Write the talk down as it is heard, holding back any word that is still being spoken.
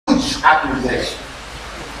huge accusation,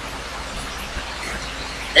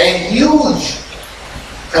 a huge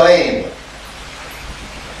claim.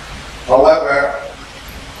 However,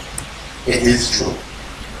 it is true.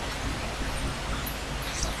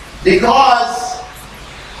 Because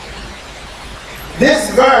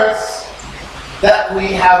this verse that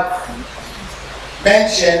we have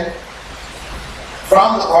mentioned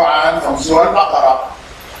from the Quran, from Surah Al-Baqarah,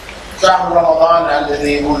 شهر رمضان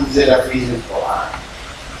الذي أنزل فيه القرآن,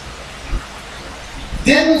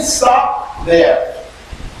 didn't stop there.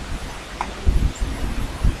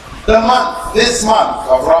 This month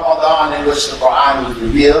of Ramadan in which the Quran was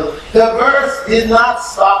revealed, the verse did not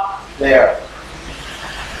stop there.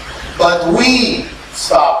 But we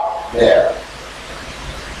stop there.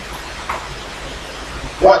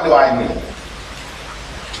 What do I mean?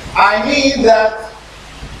 I mean that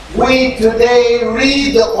we today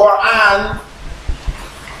read the Quran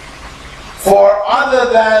for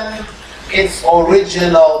other than its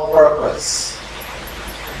original purpose.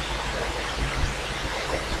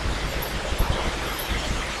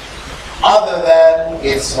 Other than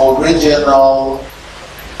its original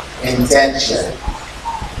intention.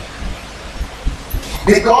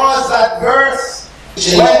 Because that verse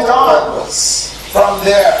went on from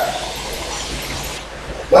there.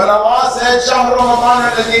 When Allah said, شهر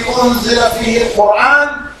رمضان الذي أنزل فيه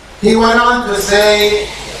القرآن, He went on to say,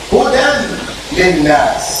 هدى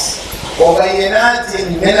للناس وبينات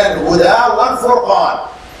من الهدى والفرقان.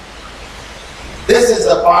 This is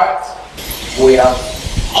the part we have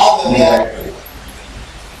other than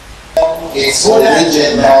its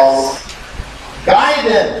original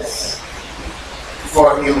guidance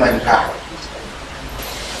for humankind.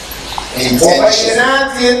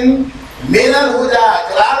 Intention. Min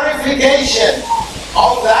al-Huda, clarification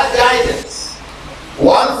of that guidance.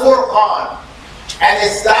 One Furqan, and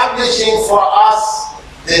establishing for us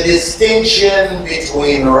the distinction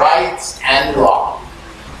between right and wrong.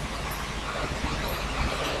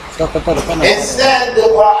 Instead, the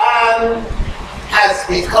Quran has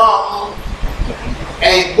become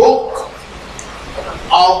a book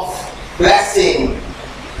of blessing,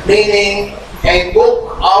 meaning a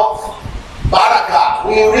book of barakah.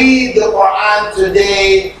 We read the Quran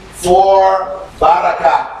today for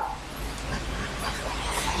barakah.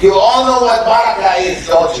 You all know what barakah is,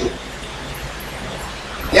 don't you?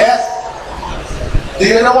 Yes? Do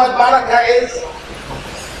you know what barakah is?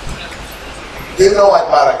 Do you know what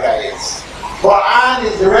barakah is? Quran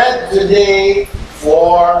is read today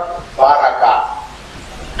for barakah.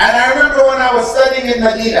 And I remember when I was studying in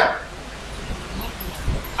Medina.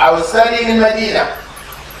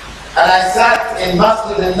 And I sat in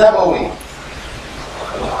Masjid al-Nabawi,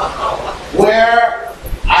 where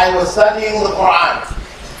I was studying the Quran.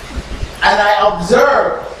 And I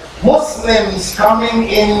observed Muslims coming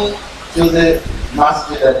in to the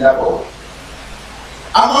Masjid al-Nabawi.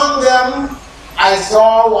 Among them, I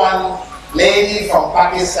saw one lady from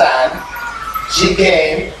Pakistan. She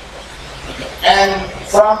came, and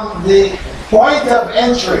from the point of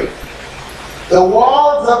entry, the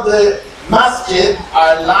walls of the masjid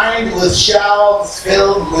are lined with shelves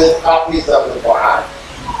filled with copies of the Quran.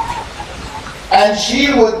 And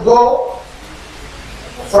she would go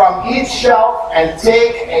from each shelf and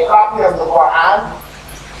take a copy of the Quran.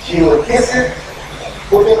 She would kiss it,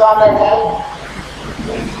 put it on her head.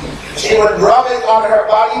 She would rub it on her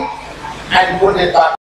body and put it back.